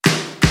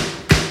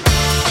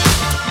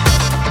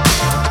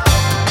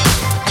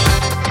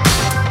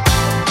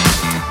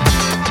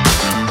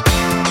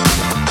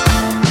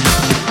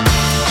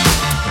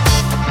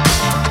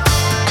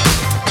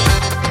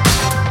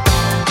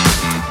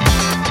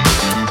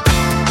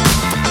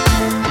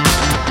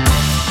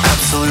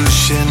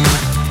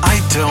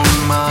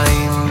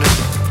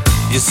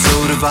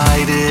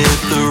divided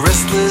the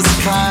restless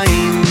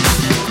kind.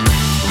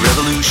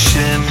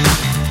 Revolution,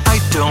 I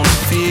don't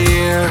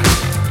fear.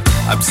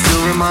 I'm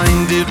still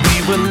reminded we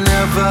were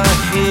never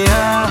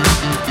here.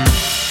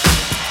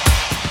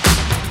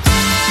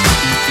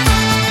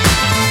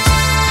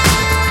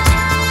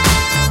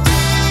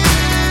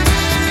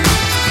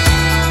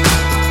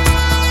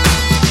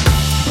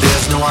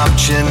 There's no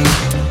option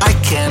I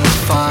can't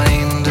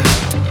find.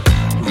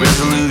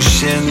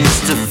 Resolutions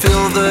to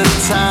fill the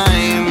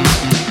time.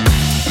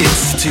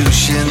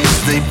 Institutions,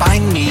 they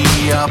bind me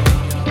up.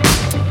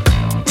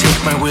 Take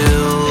my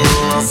will,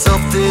 I'll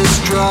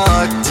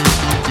self-destruct.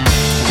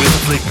 With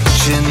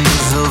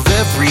afflictions of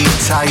every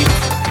type,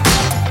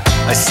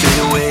 I stay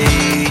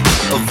away,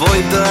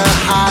 avoid the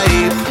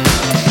hype.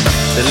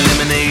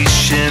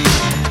 Elimination,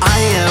 I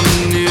am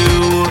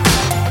new.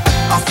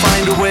 I'll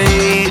find a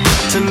way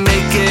to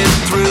make it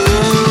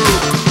through.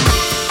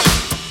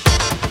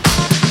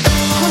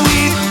 We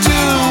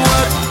do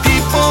what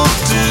people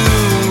do,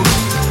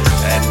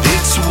 and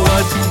it's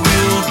what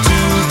we'll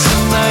do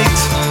tonight.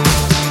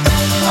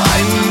 I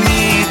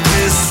need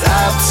this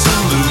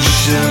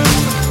absolution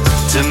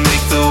to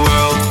make the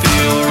world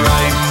feel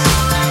right.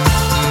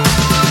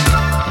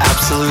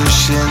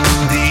 Absolution,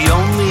 the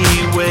only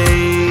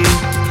way.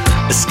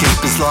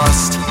 Escape is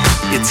lost,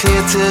 it's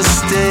here to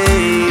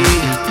stay.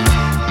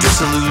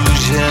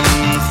 Disillusion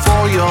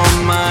for your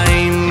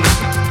mind.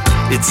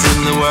 It's in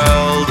the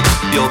world,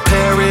 you'll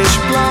perish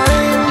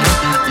blind.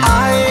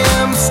 I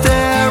am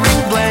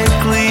staring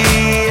blankly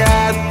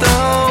at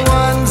the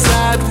ones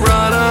that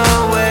run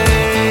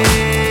away.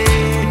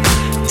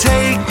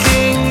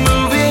 Taking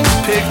moving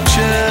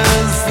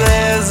pictures,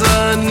 there's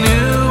a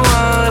new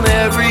one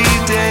every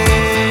day.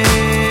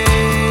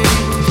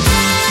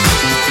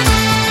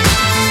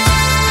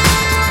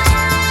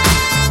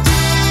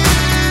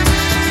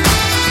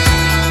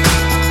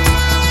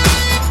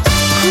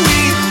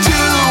 We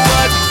do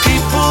what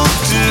people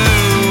do,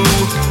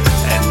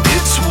 and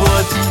it's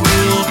what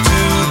we'll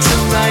do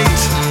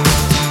tonight.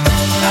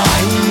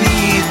 I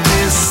need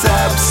this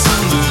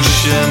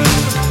absolution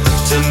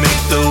to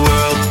make the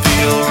world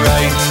feel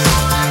right.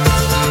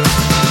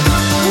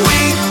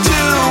 We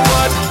do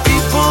what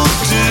people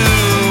do,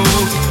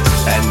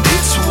 and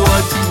it's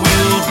what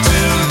we'll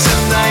do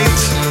tonight.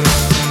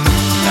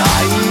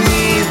 I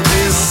need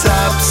this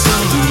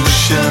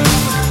absolution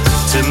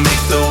to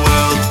make the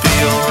world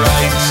feel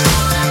right.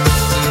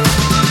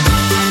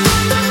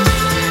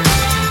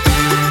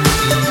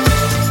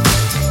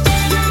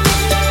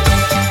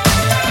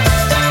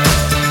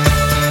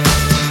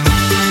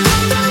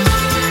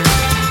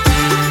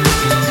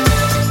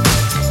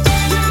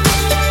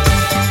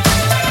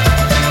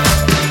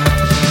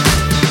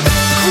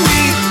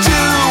 We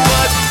do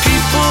what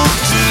people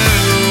do,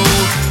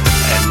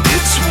 and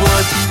it's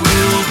what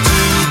we'll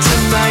do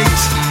tonight.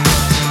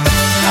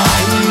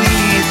 I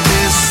need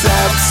this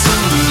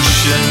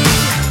absolution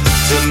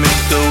to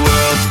make the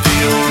world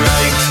feel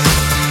right.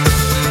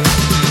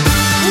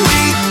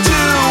 We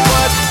do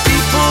what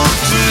people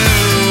do,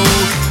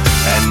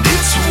 and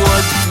it's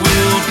what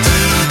we'll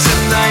do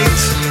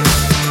tonight.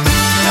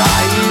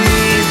 I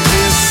need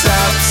this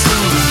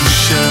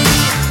absolution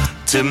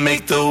to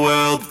make the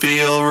world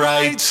feel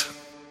right.